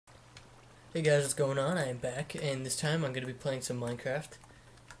Hey guys, what's going on? I am back, and this time I'm going to be playing some Minecraft.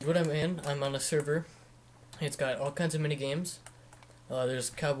 What I'm on a server. It's got all kinds of mini games. There's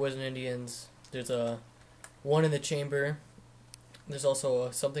Cowboys and Indians. There's a one in the chamber. There's also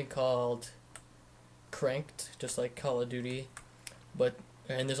something called Cranked, just like Call of Duty.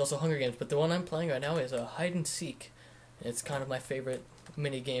 And there's also Hunger Games. But the one I'm playing right now is a hide and seek. It's kind of my favorite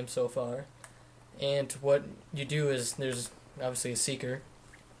mini game so far. And what you do is there's obviously a seeker.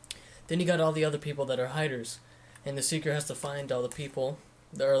 Then you got all the other people that are hiders, and the seeker has to find all the people.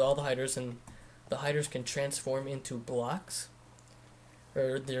 There are all the hiders, and the hiders can transform into blocks,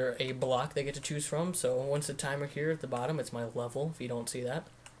 or they're a block they get to choose from. So once the timer here at the bottom, it's my level. If you don't see that,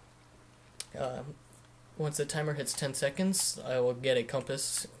 once the timer hits 10 seconds, I will get a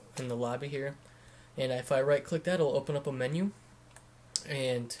compass in the lobby here, and if I right-click that, it'll open up a menu,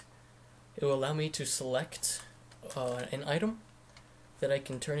 and it will allow me to select an item that I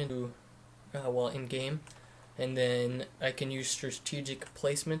can turn into in game, and then I can use strategic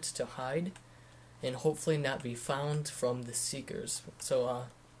placement to hide and hopefully not be found from the seekers. So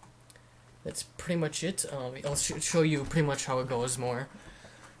that's pretty much it. I'll show you pretty much how it goes more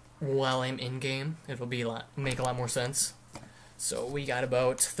while I'm in game. It'll be make a lot more sense. So we got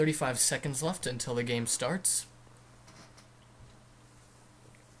about 35 seconds left until the game starts.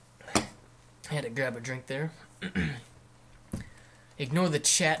 I had to grab a drink there. Ignore the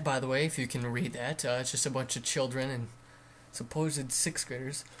chat, by the way, if you can read that. It's just a bunch of children and supposed 6th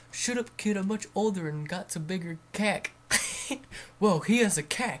graders. Shut up, kid, I'm much older and got some bigger cack. Whoa, he has a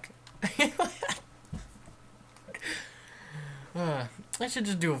cack. I should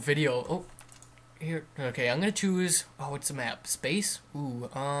just do a video. Oh, here. Okay, I'm gonna choose. Oh, what's the map? Space? Ooh,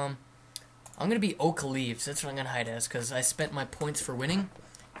 I'm gonna be Oak Leaves. That's what I'm gonna hide as, because I spent my points for winning.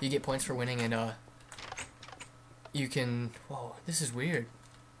 You get points for winning, and, you can... Whoa, this is weird.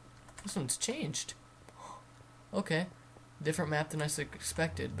 This one's changed. Okay. Different map than I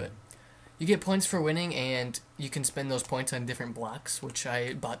expected, but... You get points for winning, and you can spend those points on different blocks, which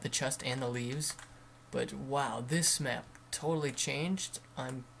I bought the chest and the leaves. But, wow, this map totally changed.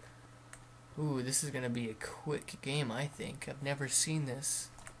 Ooh, this is gonna be a quick game, I think. I've never seen this.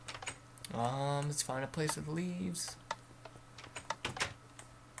 Let's find a place with leaves.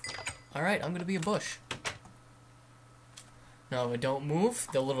 Alright, I'm gonna be a bush. No, don't move.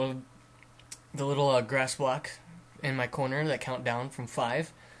 The little grass block in my corner that count down from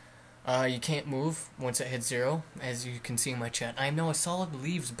 5. You can't move once it hits 0, as you can see in my chat. I am now a solid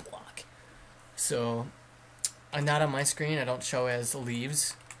leaves block. So, I'm not on my screen. I don't show as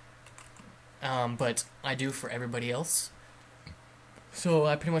leaves, but I do for everybody else. So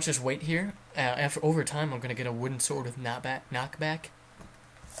I pretty much just wait here. Over time, I'm gonna get a wooden sword with knockback,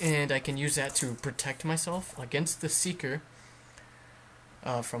 and I can use that to protect myself against the seeker.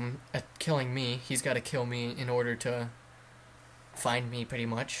 From killing me. He's got to kill me in order to find me, pretty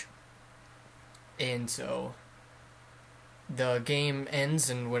much. And so the game ends,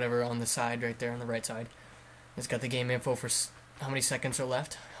 and whatever on the side right there on the right side, it's got the game info for how many seconds are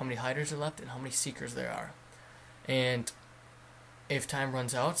left, how many hiders are left, and how many seekers there are. And if time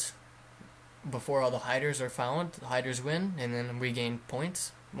runs out before all the hiders are found, the hiders win, and then we gain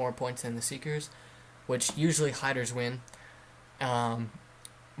points, more points than the seekers, which usually hiders win.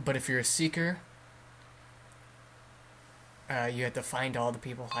 But if you're a seeker, you have to find all the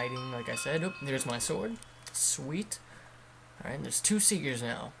people hiding, like I said. Oop, there's my sword. Sweet. Alright, there's 2 seekers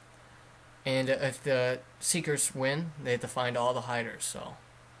now. And if the seekers win, they have to find all the hiders, so.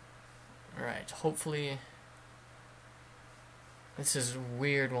 Alright, hopefully... This is a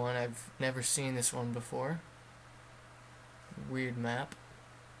weird one. I've never seen this one before. Weird map.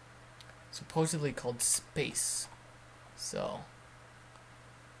 Supposedly called Space. So...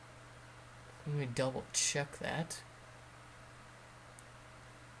 Let me double check that.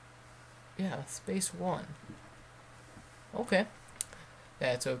 Yeah, Space 1. Okay.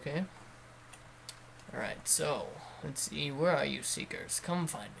 That's okay. Alright, so, let's see, where are you, seekers? Come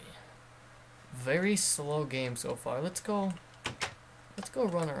find me. Very slow game so far. Let's go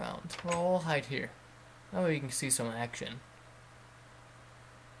run around. We'll all hide here. That way you can see some action.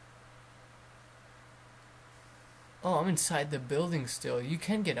 Oh, I'm inside the building still. You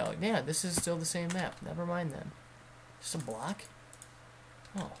can get out. Yeah, this is still the same map. Never mind then. Just a block?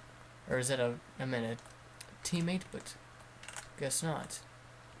 Oh. Or is that a teammate? But guess not.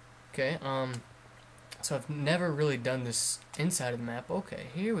 Okay, so I've never really done this inside of the map. Okay,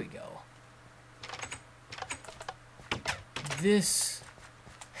 here we go. This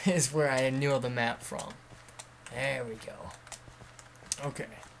is where I knew the map from. There we go. Okay.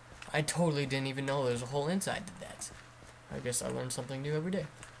 I totally didn't even know there's a whole inside to that. I guess I learn something new every day.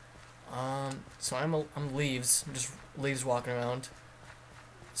 So I'm Leaves. I'm just Leaves walking around.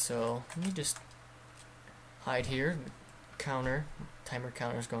 So let me just hide here. Counter. Timer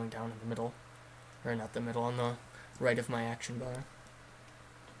counter is going down in the middle. Or not the middle, on the right of my action bar.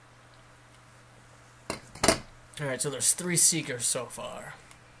 Alright, so there's 3 Seekers so far.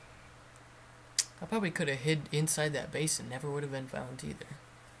 I probably could have hid inside that base and never would have been found either.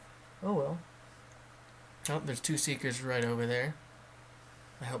 Oh well. Oh, there's 2 Seekers right over there.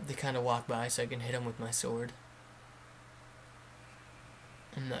 I hope they kind of walk by so I can hit them with my sword.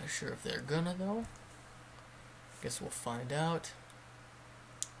 I'm not sure if they're gonna though. Guess we'll find out.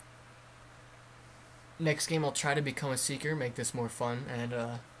 Next game I'll try to become a Seeker, make this more fun, and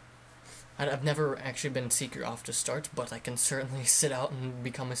I've never actually been Seeker off to start, but I can certainly sit out and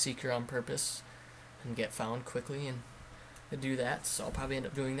become a Seeker on purpose and get found quickly and do that, so I'll probably end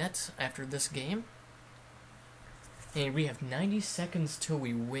up doing that after this game. And we have 90 seconds till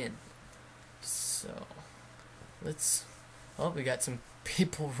we win. So, let's... Oh, we got some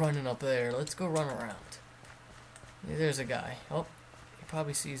people running up there. Let's go run around. There's a guy. Oh, he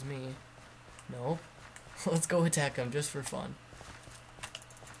probably sees me. No. Let's go attack him just for fun.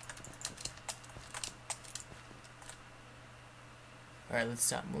 Alright, let's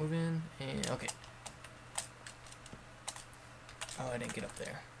stop moving. And, okay. Oh, I didn't get up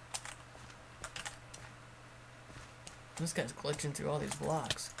there. This guy's glitching through all these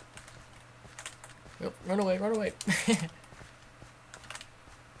blocks. Yep, run away, run away. I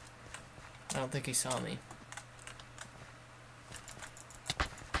don't think he saw me.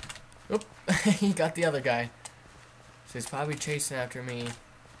 Oop, he got the other guy. So he's probably chasing after me.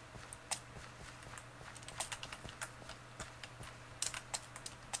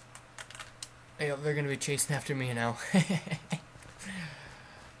 Hey, they're gonna be chasing after me now.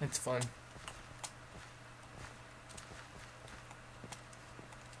 That's fun.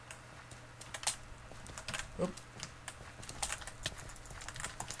 Oop.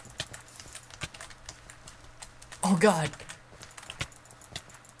 Oh god!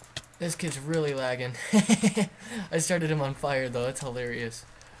 This kid's really lagging. I started him on fire though, that's hilarious.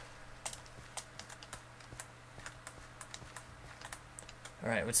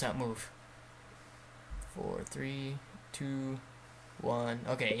 Alright, let's not move. 4, 3, 2, 1.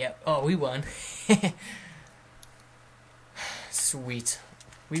 Okay, yep. Yeah. Oh, we won. Sweet.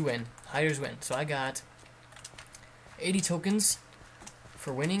 We win. Hiders win. So I got 80 tokens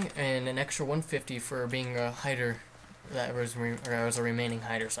for winning and an extra 150 for being a hider. That was I was a remaining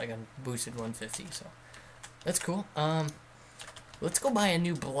hider, so I got boosted 150. So that's cool. Let's go buy a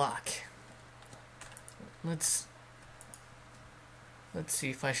new block. Let's see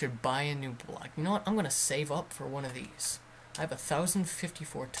if I should buy a new block. You know what? I'm gonna save up for one of these. I have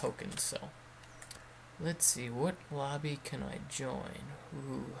 1,054 tokens, so let's see, what lobby can I join?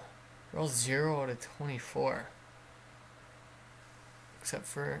 Ooh, they're all 0 out of 24. Except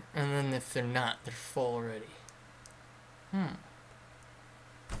for, and then if they're not, they're full already.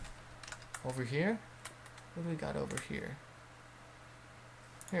 Over here? What do we got over here?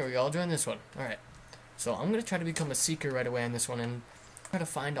 Here we go, I'll join this one. Alright. So I'm gonna try to become a Seeker right away on this one and try to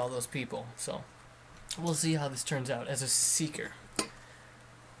find all those people. So we'll see how this turns out as a Seeker.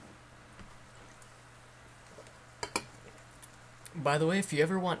 By the way, if you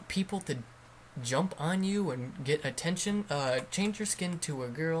ever want people to jump on you and get attention, change your skin to a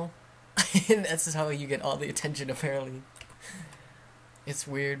girl. And that's how you get all the attention, apparently. It's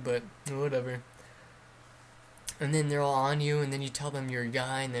weird, but whatever. And then they're all on you, and then you tell them you're a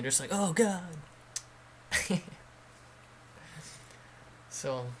guy, and they're just like, oh god.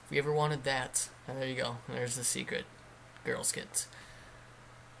 So, if you ever wanted that, there you go. There's the secret. Girl skins.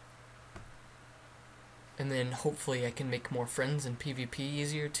 And then hopefully I can make more friends in PvP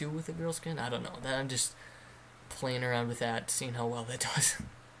easier too with a girl skin. I don't know. I'm just playing around with that, seeing how well that does.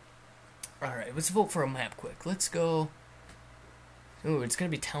 Alright, let's vote for a map quick. Let's go. Ooh, it's gonna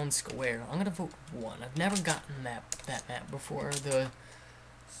be Town Square. I'm gonna vote 1. I've never gotten that map before. The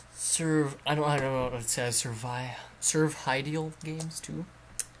I don't know what it says. Survival games too.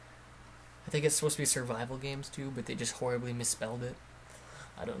 I think it's supposed to be survival games too, but they just horribly misspelled it.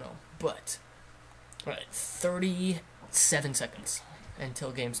 I don't know. But alright, 37 seconds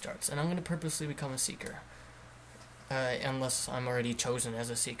until game starts, and I'm gonna purposely become a Seeker. Unless I'm already chosen as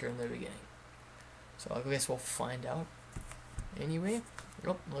a Seeker in the beginning. So I guess we'll find out. Anyway,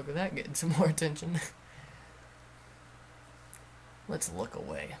 oh, look at that, getting some more attention. Let's look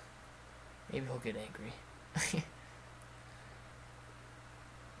away. Maybe he'll get angry.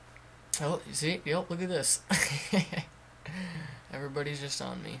 Oh, you see? Yep, look at this. Everybody's just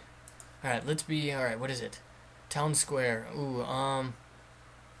on me. Alright, let's be, alright, what is it? Town Square. Ooh,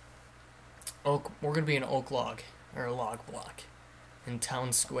 oak. We're gonna be an oak log or a log block in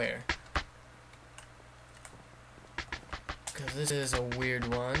town square. Because this is a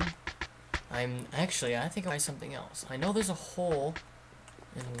weird one. I think I'll try something else. I know there's a hole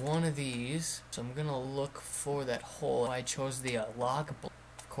in one of these, so I'm gonna look for that hole. I chose the log block,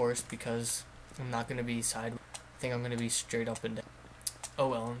 of course, because I'm not gonna be sideways. I think I'm gonna be straight up and down. Oh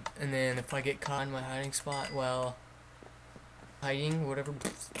well. And then if I get caught in my hiding spot, well, hiding, whatever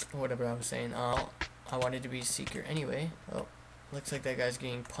I was saying. I wanted to be seeker anyway. Oh, looks like that guy's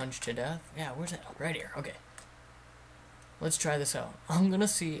getting punched to death. Yeah, where's that? Right here. Okay. Let's try this out. I'm gonna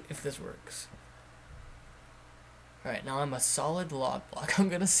see if this works. Alright, now I'm a solid log block. I'm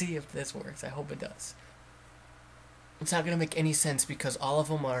gonna see if this works. I hope it does. It's not gonna make any sense because all of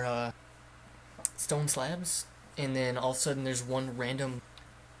them are stone slabs, and then all of a sudden there's one random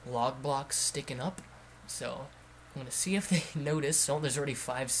log block sticking up. So I'm gonna see if they notice. Oh, there's already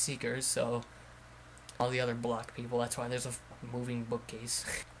 5 seekers, so all the other block people. That's why there's a moving bookcase.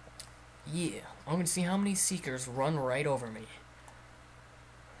 Yeah, I'm gonna see how many seekers run right over me.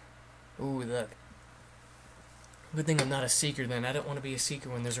 Ooh, look. Good thing I'm not a seeker then. I don't want to be a seeker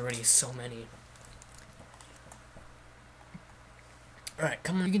when there's already so many. Alright,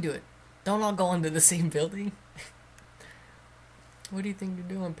 come on, you can do it. Don't all go into the same building. What do you think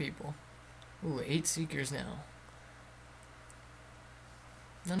you're doing, people? Ooh, 8 seekers now.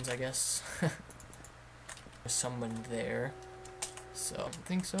 None, I guess. There's someone there. So, I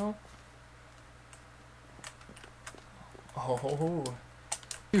think so. Oh,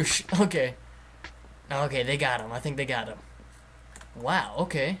 okay. Okay, they got him. I think they got him. Wow,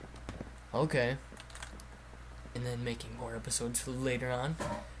 okay. Okay. And then making more episodes later on.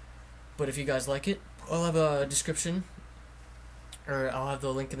 But if you guys like it, I'll have a description. Or I'll have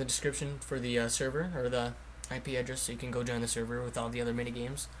the link in the description for the server, or the IP address, so you can go join the server with all the other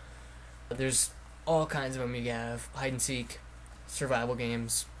minigames. There's all kinds of them. You have hide and seek, survival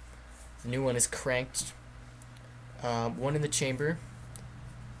games. The new one is Cranked. One in the chamber,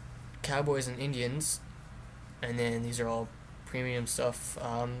 Cowboys and Indians, and then these are all premium stuff.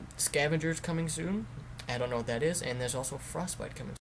 Scavengers coming soon. I don't know what that is, and there's also Frostbite coming soon.